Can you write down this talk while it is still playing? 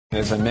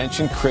As I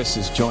mentioned, Chris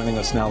is joining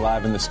us now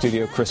live in the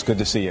studio. Chris, good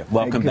to see you.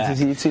 Welcome back.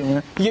 Good to see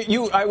you too,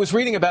 man. I was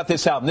reading about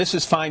this album. This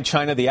is Fine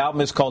China. The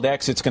album is called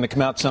X. It's going to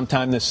come out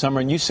sometime this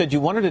summer. And you said you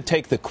wanted to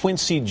take the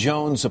Quincy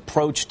Jones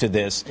approach to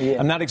this.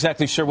 Yeah. I'm not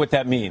exactly sure what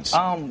that means.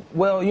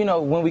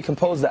 Well, when we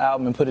composed the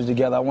album and put it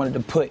together, I wanted to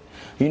put,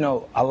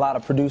 a lot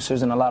of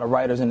producers and a lot of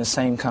writers in the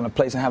same kind of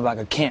place and have like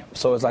a camp.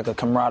 So it's like a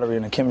camaraderie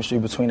and a chemistry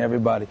between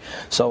everybody.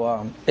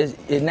 So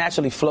it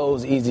naturally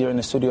flows easier in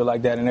the studio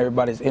like that, and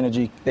everybody's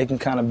energy, they can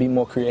kind of be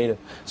more creative.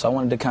 So I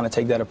wanted to kind of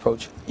take that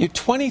approach. You're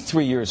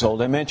 23 years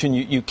old. I mentioned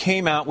you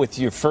came out with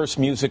your first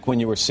music when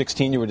you were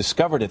 16. You were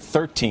discovered at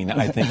 13,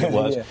 I think it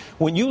was. Yeah.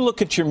 When you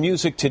look at your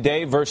music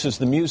today versus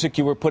the music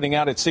you were putting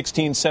out at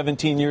 16,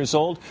 17 years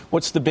old,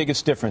 what's the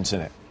biggest difference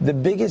in it? The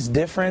biggest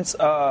difference,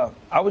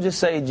 I would just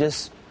say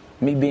just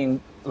me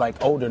being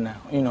like older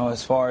now,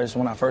 as far as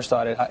when I first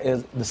started,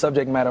 the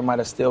subject matter might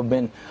have still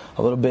been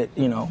a little bit,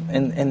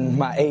 in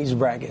my age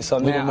bracket. So a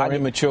little now more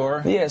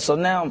immature? Yeah, so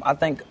now I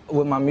think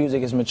with my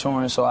music it's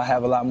maturing, so I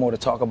have a lot more to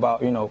talk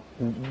about,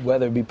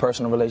 whether it be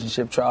personal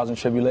relationship, trials and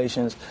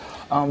tribulations,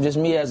 just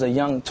me as a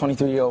young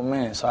 23-year-old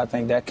man. So I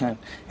think that can,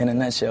 in a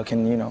nutshell,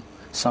 can,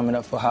 sum it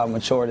up for how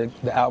mature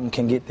the album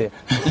can get there.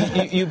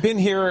 You've been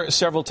here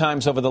several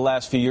times over the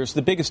last few years.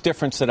 The biggest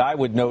difference that I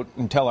would note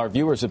and tell our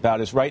viewers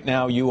about is right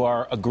now you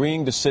are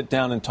agreeing to sit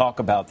down and talk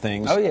about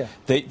things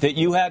that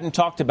you hadn't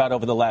talked about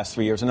over the last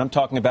 3 years. And I'm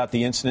talking about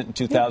the incident in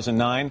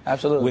 2009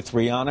 with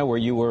Rihanna, where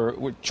you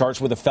were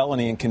charged with a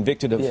felony and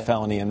convicted of a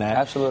felony in that.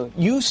 Absolutely.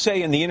 You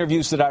say in the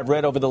interviews that I've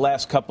read over the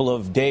last couple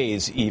of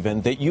days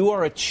even that you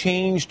are a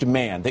changed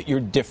man, that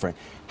you're different.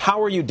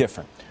 How are you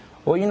different?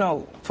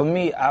 Well, for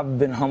me, I've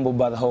been humbled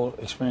by the whole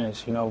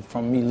experience,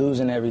 from me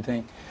losing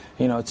everything,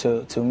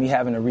 to me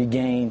having to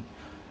regain,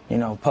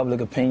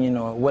 public opinion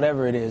or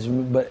whatever it is.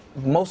 But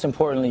most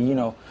importantly,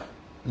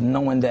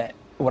 knowing that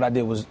what I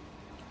did was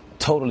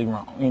totally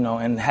wrong,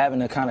 and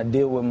having to kind of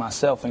deal with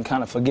myself and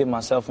kind of forgive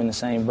myself in the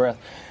same breath.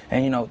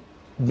 And,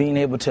 being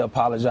able to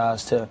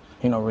apologize to,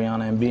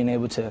 Rihanna, and being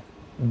able to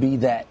be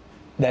that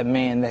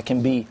man that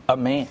can be a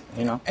man,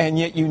 And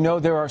yet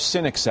there are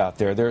cynics out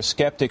there. There are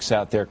skeptics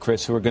out there,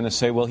 Chris, who are going to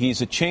say, well,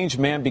 he's a changed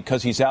man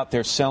because he's out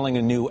there selling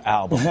a new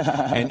album.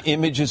 And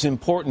image is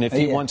important if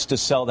he wants to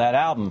sell that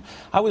album.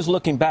 I was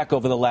looking back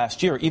over the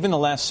last year, even the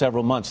last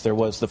several months. There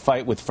was the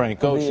fight with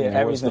Frank Ocean.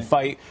 There was the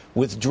fight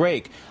with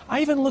Drake.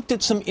 I even looked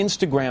at some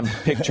Instagram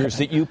pictures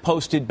that you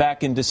posted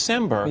back in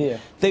December. Yeah.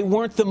 They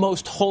weren't the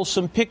most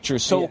wholesome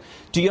pictures. So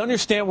do you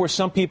understand where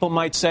some people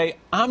might say,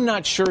 I'm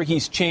not sure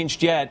he's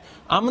changed yet.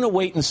 I'm going to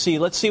wait and see.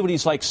 Let's see what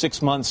he's like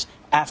 6 months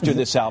after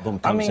this album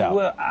comes out.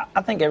 Well,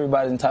 I think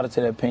everybody's entitled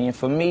to their opinion.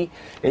 For me,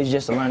 it's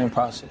just a learning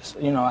process.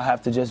 I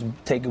have to just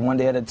take it one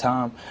day at a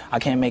time. I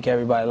can't make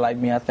everybody like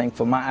me. I think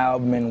for my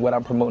album and what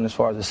I'm promoting as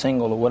far as a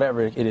single or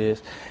whatever it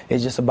is,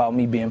 it's just about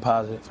me being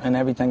positive. And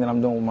everything that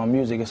I'm doing with my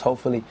music is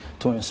hopefully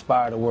to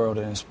inspire the world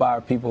and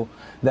inspire people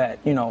that,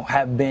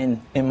 have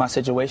been in my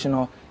situation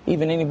or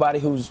even anybody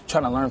who's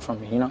trying to learn from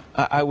me,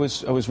 I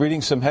was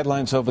reading some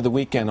headlines over the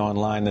weekend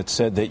online that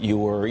said that you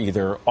were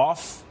either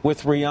off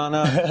with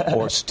Rihanna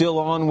or still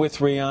on with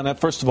Rihanna.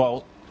 First of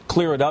all,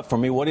 clear it up for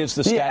me. What is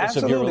the status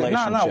of your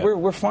relationship? No,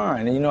 we're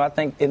fine. And, I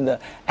think in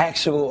the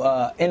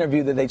actual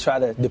interview that they try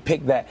to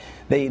depict that,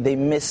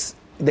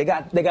 they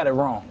got it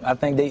wrong. I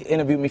think they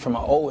interviewed me from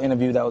an old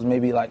interview that was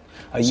maybe like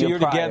a year prior. So you're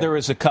together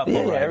as a couple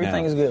right now. Yeah,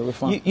 everything is good. We're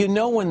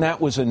fine. When that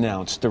was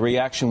announced, the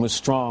reaction was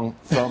strong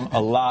from a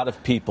lot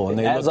of people. And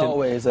they as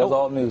always, as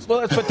all news.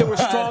 Well, but there were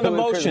strong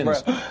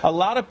emotions. A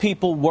lot of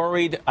people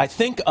worried, I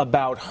think,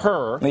 about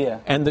her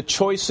and the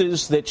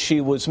choices that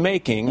she was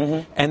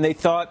making, and they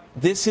thought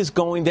this is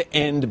going to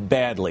end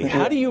badly.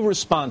 How do you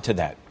respond to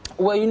that?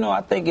 Well,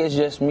 I think it's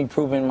just me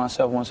proving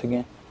myself once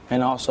again.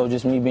 And also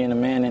just me being a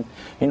man and,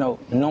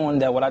 knowing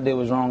that what I did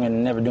was wrong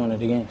and never doing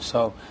it again.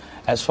 So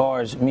as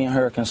far as me and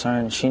her are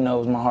concerned, she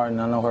knows my heart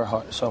and I know her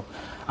heart. So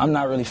I'm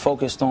not really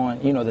focused on,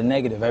 the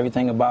negative.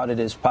 Everything about it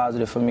is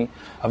positive for me.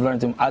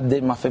 I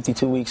did my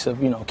 52 weeks of,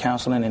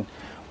 counseling and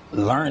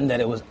learned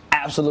that it was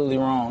absolutely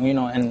wrong,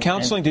 And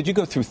counseling, did you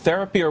go through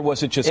therapy or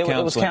was it just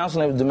counseling? It was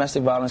counseling. It was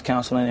domestic violence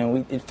counseling, and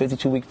we did a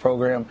 52-week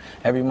program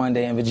every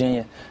Monday in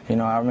Virginia.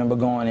 I remember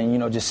going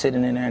and, just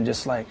sitting in there and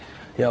just like,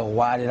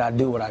 why did I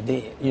do what I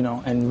did,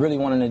 and really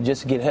wanting to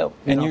just get help.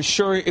 You're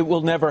sure it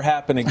will never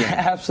happen again?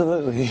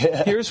 Absolutely,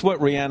 yeah. Here's what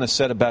Rihanna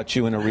said about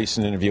you in a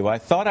recent interview. I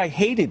thought I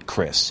hated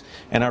Chris,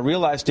 and I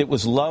realized it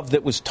was love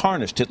that was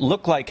tarnished. It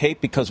looked like hate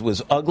because it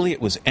was ugly,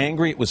 it was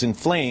angry, it was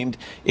inflamed,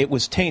 it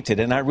was tainted.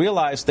 And I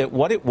realized that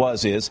what it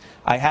was is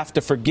I have to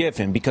forgive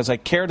him because I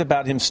cared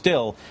about him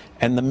still.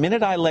 And the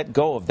minute I let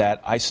go of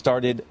that, I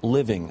started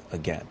living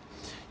again.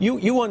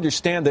 You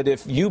understand that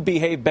if you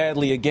behave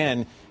badly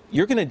again,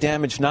 you're going to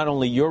damage not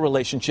only your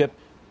relationship,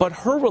 but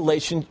her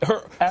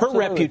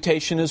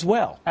reputation as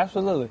well.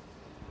 Absolutely.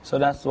 So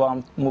that's why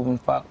I'm moving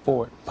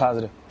forward,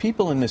 positive.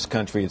 People in this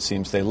country, it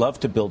seems, they love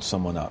to build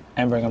someone up.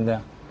 And bring them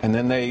down. And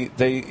then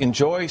they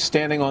enjoy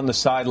standing on the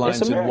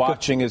sidelines and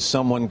watching as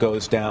someone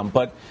goes down.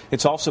 But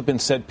it's also been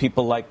said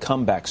people like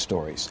comeback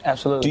stories.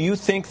 Absolutely. Do you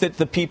think that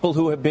the people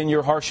who have been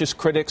your harshest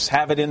critics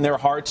have it in their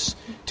hearts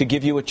to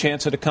give you a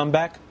chance at a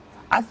comeback?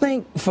 I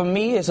think for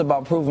me, it's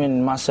about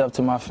proving myself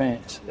to my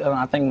fans. And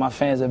I think my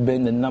fans have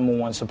been the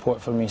 #1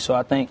 support for me. So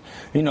I think,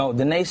 the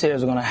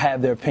naysayers are going to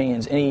have their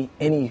opinions.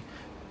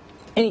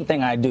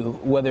 Anything I do,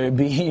 whether it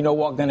be,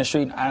 walk down the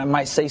street, I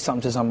might say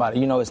something to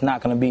somebody. It's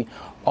not going to be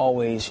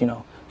always,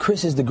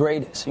 Chris is the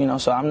greatest,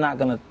 so I'm not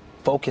going to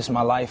focus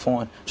my life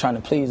on trying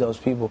to please those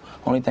people.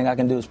 Only thing I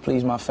can do is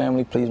please my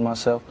family, please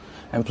myself,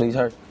 and please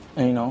her,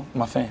 and,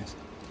 my fans.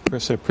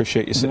 Chris, I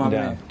appreciate you sitting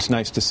down. It's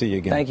nice to see you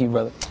again. Thank you,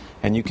 brother.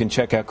 And you can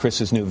check out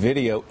Chris's new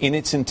video in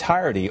its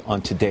entirety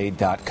on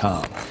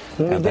today.com.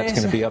 Now, that's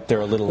going to be up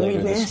there a little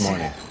later this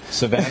morning.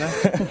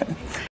 Savannah?